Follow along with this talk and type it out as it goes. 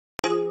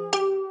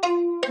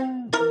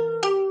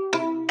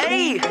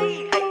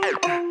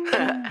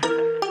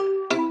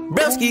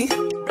Broski.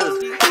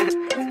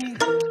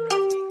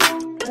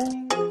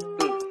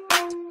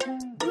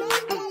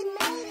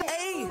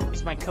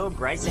 Use my code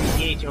Bryson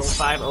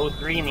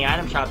TH0503 in the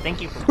item shop.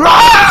 Thank you for No,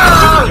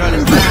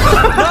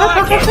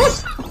 I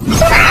can't.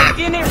 I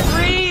didn't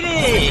read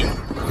it.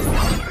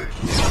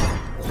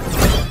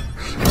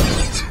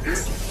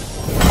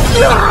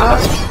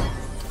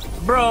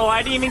 Bro,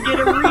 I didn't even get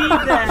to read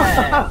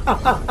that.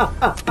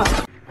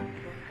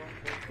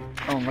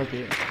 I don't like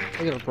it.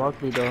 Look at the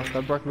broccoli though.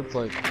 That broccoli looks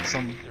like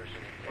some.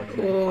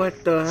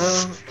 what the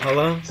hell?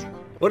 Hello?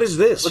 What is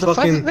this? What the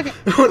Fucking. fuck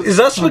Is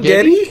that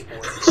spaghetti?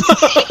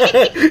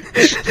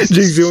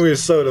 Jinx, give me a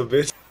soda,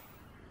 bitch.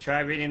 Try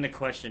reading the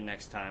question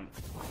next time.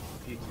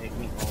 If you take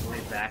me all the way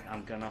back,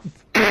 I'm gonna.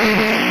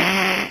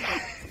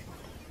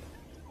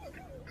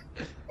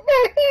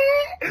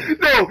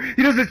 No,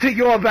 he doesn't take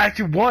you all back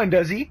to 1,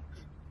 does he?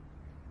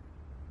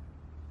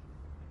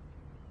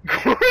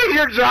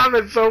 You're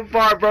driving so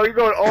far, bro. You're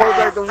going all the way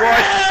back to 1.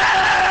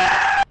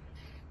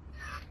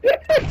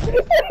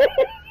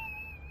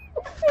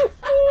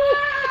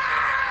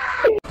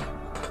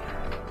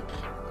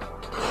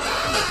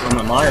 I'm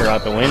a monitor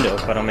out the window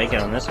if I don't make it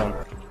on this one.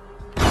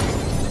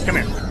 Come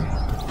here.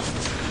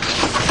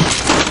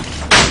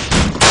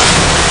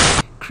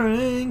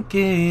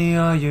 Cranky,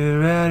 are you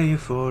ready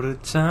for the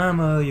time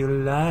of your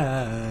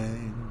life?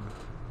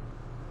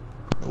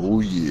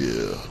 Oh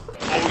yeah.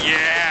 Oh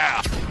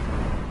yeah!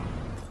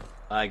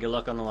 Alright, good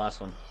luck on the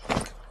last one.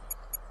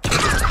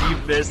 You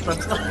missed them.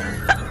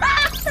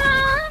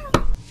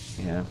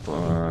 Yeah,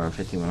 for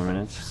 15 more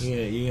minutes.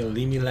 You gonna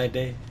leave me like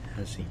that?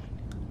 Let's see.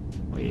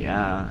 Well,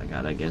 yeah, I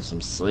gotta get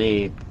some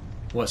sleep.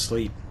 What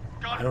sleep?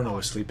 I don't know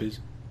what sleep is.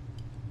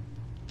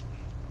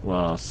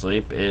 Well,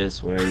 sleep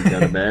is where you go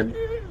to bed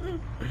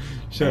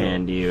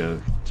and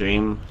you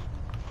dream.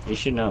 You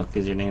should know,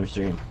 because your name's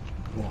Dream.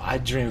 Well, I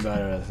dream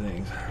about other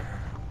things.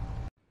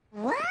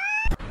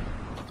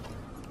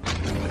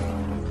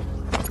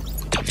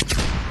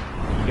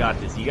 You got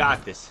this, you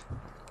got this.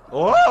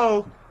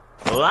 Oh!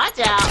 Watch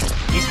out!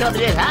 He's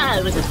coming in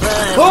high with his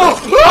fun. Oh!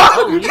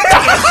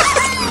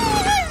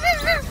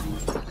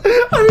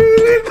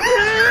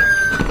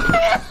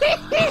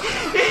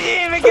 He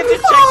didn't even get the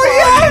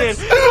checkpoint.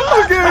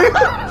 Okay.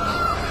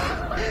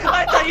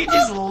 I thought you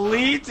just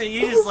leaped and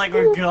you just like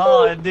were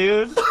gone,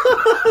 dude.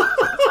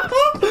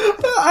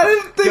 I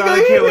didn't think God, I I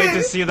can't hit wait it.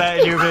 to see that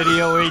in your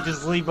video where you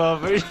just leap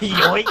over.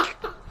 Yoink!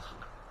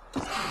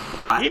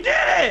 You did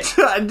it!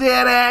 I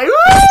did it! Woo!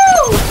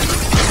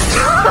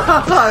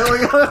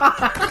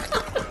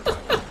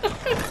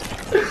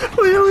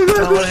 We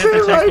have the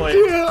same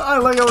idea. I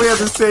like how we have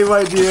the same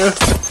idea. Hit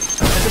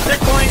the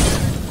checkpoint!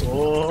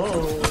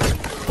 Whoa!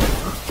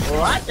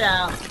 Watch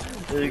out!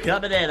 You're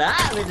coming in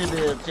hot with the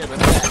chip.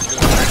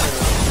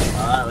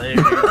 Ah, there you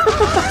go.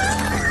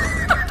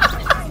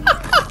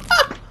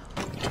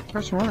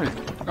 Where's running?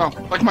 Oh,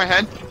 like my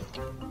head?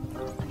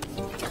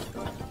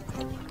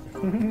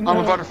 I'm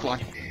a butterfly.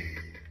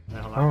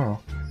 Now, hold on.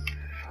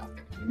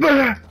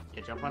 Oh.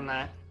 Okay, jump on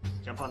that.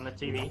 Jump on the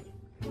TV.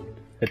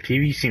 The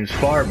TV seems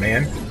far,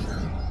 man.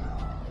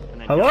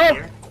 And then Hello? jump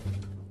here.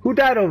 Who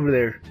died over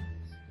there?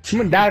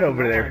 Someone died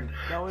over there.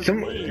 That was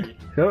Someone. me.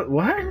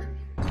 What?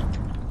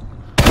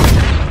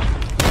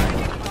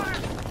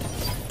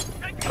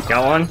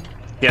 Got one.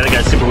 The other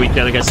guy's super weak.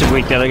 The other guy's super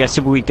weak. The other guy's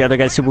super weak. The other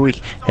guy's super weak.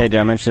 Hey, did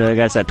I mention the other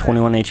guy's at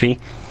 21 HP?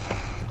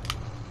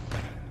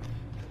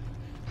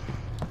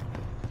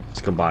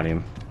 Let's go body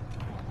him.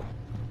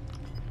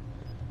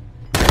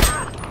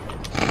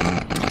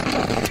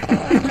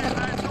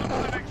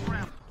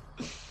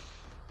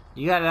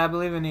 You got it, I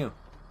believe in you.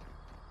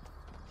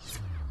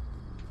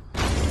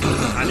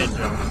 I didn't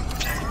jump.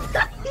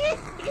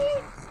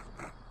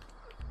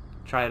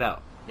 Try it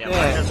out. Yeah,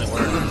 mine doesn't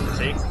work.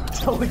 See?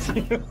 Told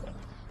you.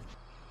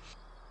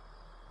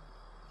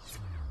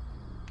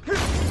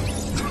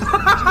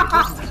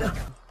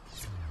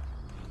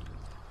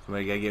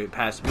 Somebody gotta get it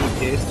past me,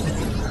 kid.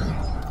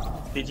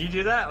 Did you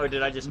do that, or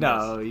did I just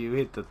No, you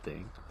hit the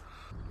thing.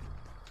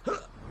 miss?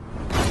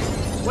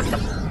 What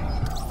the?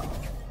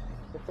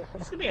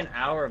 It's gonna be an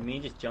hour of me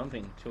just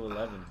jumping to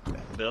 11.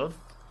 Build?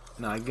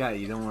 No, I got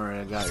you. Don't worry,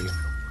 I got you.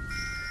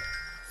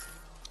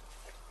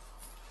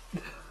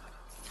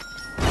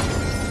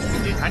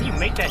 Dude, how do you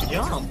make that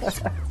jump?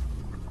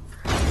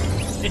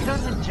 It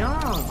doesn't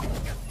jump.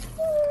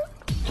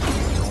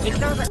 It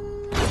doesn't.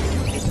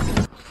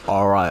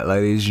 Alright,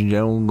 ladies and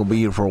gentlemen, we're gonna be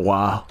here for a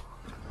while.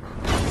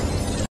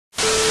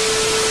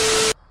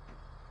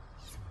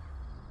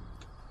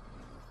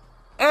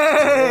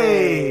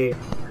 Hey!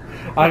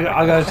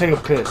 I gotta take a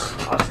piss.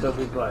 I'll still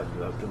be glad.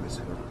 Give me a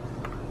second.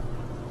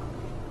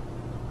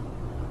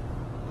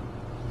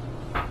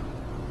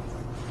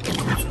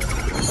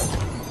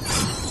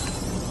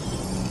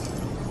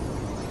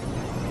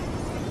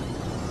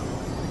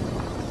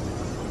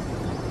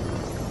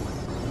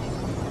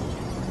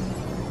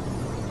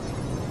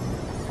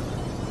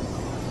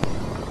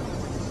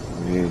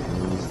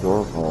 Who's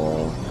door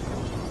call?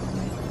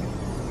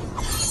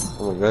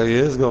 Oh my god, he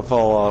is gonna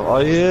fall off. Oh,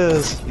 he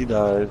is. He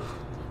died.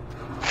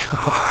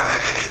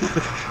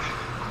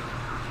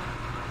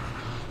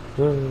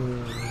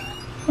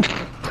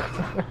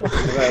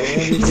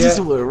 He just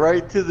went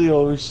right to the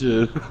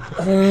ocean.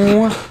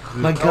 Oh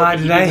my god,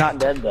 He's not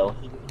dead though.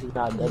 He's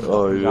not dead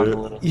though. Oh,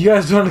 yeah. You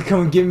guys want to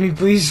come and get me,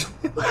 please?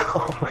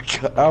 Oh my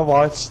god, I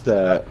watched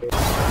that.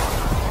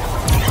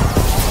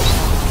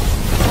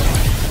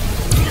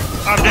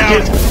 I'm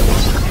down.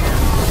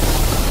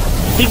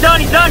 He's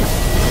done. He's done.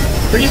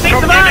 36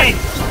 survived.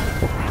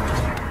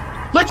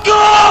 Let's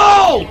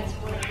go!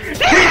 We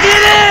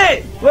did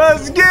it!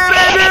 Let's get it!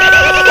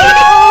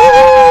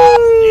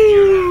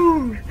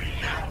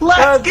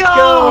 Let's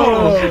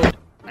go!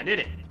 I did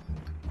it.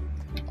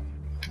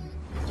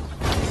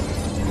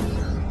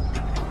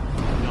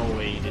 No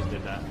way you just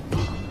did that.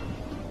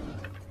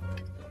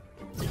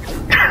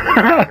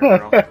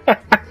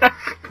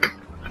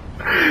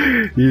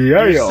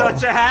 Yeah, You're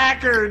such a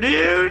hacker,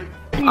 dude.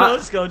 No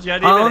scope,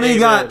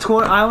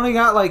 I only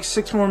got like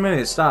 6 more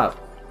minutes. Stop.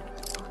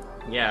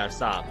 Yeah,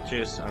 stop.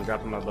 Cheers. I'm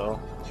dropping my bow.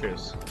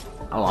 Cheers.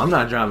 Oh, I'm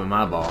not dropping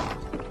my ball.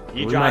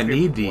 You We drop might your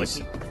need these.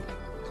 pussy.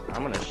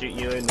 I'm gonna shoot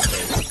you in the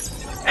face.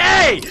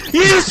 Hey!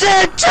 You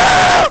said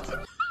jump!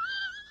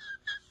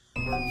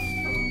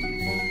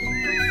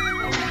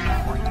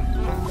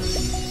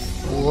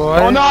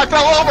 What? Oh no, I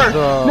fell over!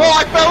 No,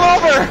 I fell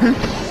over!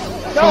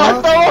 No,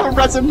 I fell over,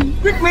 Preston!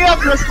 Pick me up,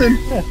 Preston!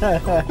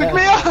 Pick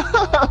me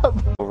up!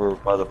 Over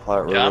by the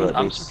Platte River. Yeah, that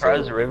I'm needs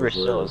surprised to- the river's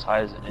still as high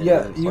as it is.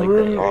 Yeah, It's you like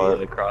were- the area of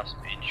the cross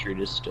Main Street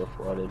is still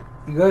flooded.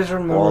 You guys All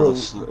remember?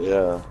 the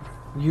yeah,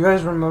 You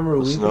guys remember the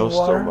Weeping snow's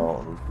still Water?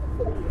 melting.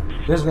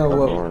 You guys know Up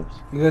what? north.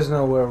 You guys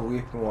know where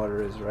Weeping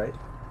Water is, right?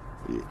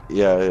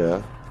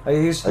 Yeah. I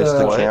used I used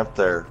to to. camp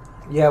there.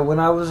 Yeah, when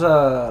I was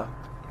a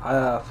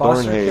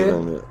foster kid.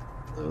 Thornhaven,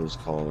 it was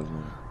called.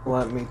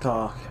 Let me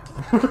talk.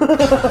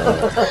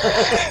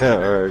 Yeah,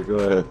 alright, go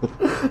ahead.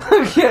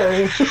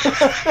 Okay.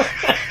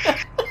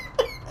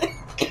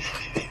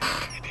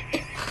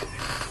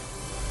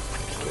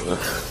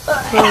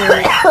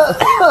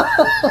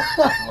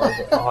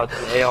 Oh, it's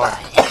an AR.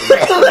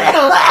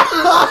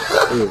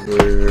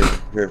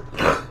 Here.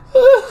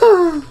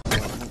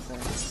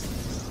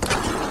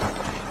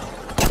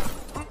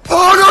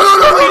 Oh no!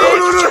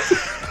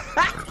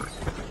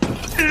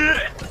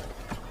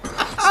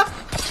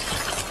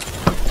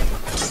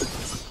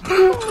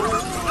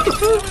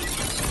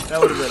 That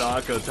would have been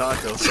Akko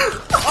Taco.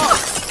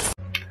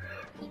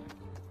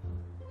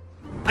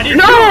 I didn't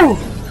No!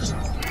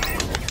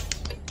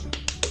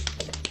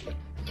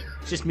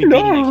 It's just me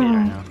beating the kid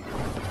right now.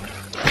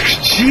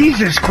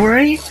 Jesus,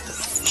 Corey!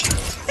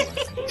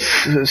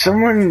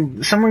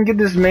 Someone get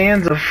this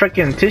man's a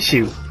frickin'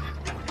 tissue.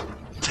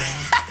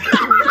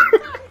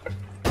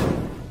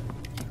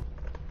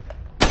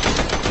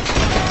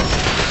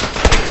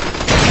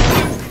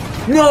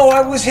 No,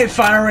 I was hit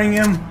firing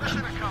him.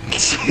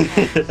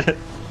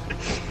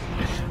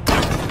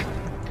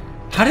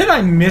 How did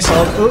I miss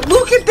all?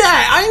 Look at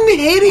that! I'm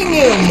hitting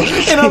him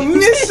and I'm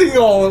missing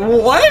all.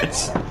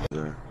 What?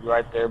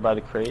 Right there by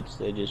the crates,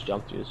 they just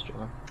jumped through the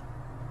storm.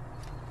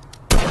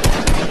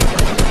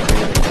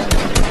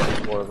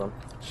 4 of them.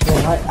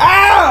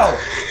 Ow!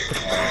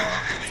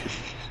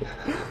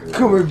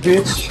 Come here,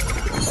 bitch.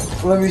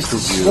 Let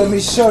me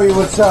show you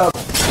what's up.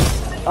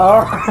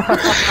 Alright.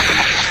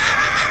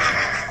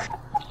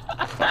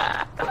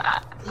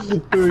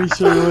 Let me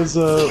show you what's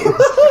up.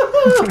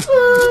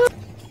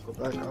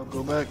 I'll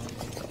go back.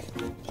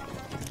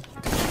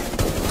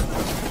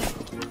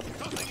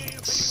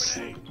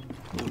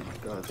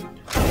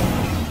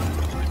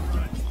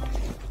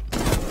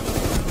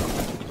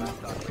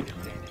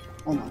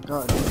 Oh my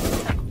god.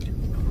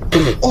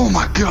 Oh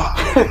my god!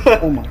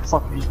 Oh my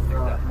fucking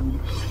god.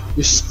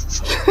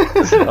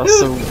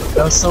 that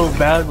was so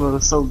bad, but it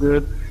was so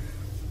good.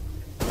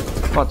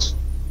 Watch.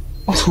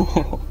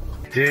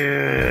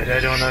 Dude, I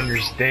don't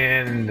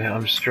understand.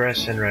 I'm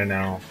stressing right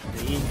now.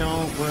 Please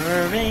don't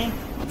worry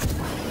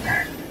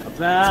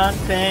about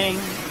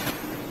things,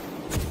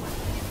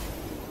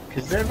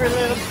 'cause every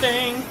little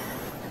thing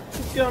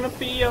is gonna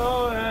be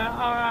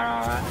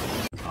alright.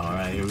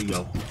 Alright, here we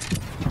go.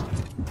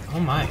 Oh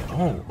my,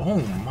 oh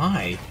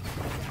my.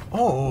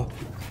 Oh,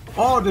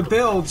 the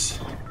builds.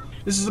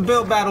 This is a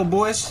build battle,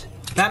 boys.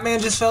 That man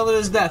just fell to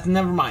his death,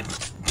 never mind.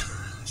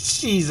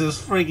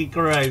 Jesus freaking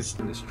Christ.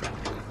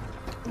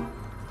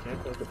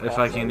 If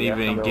I can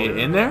even get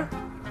in there?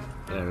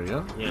 There we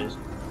go. Yeah, just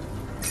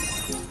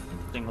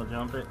single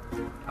jump it.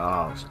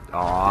 Oh,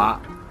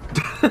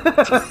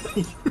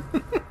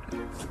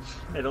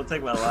 Hey, don't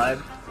take my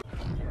life.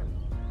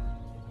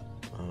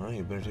 Alright,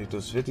 you better take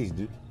those 50s,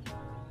 dude.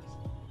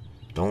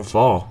 Don't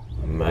fall.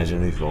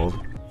 Imagine he falls.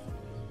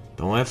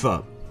 Don't F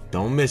up.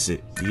 Don't miss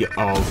it. Yeah,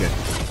 oh, okay.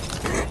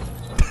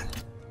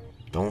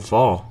 Don't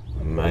fall.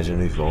 Imagine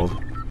he falls.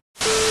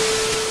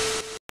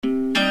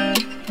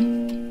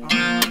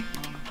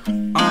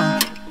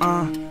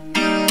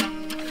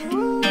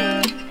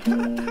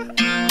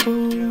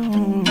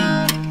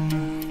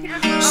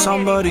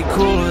 Somebody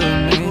cooler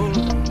than me.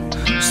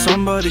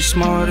 somebody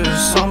smarter,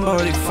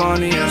 somebody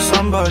funnier,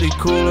 somebody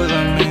cooler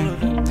than me.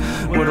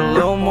 With a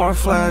little more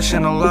flash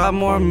and a lot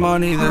more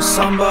money, there's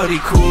somebody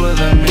cooler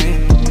than me.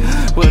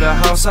 With a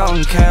house out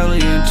in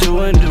Cali and two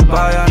in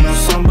Dubai, I know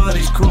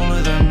somebody's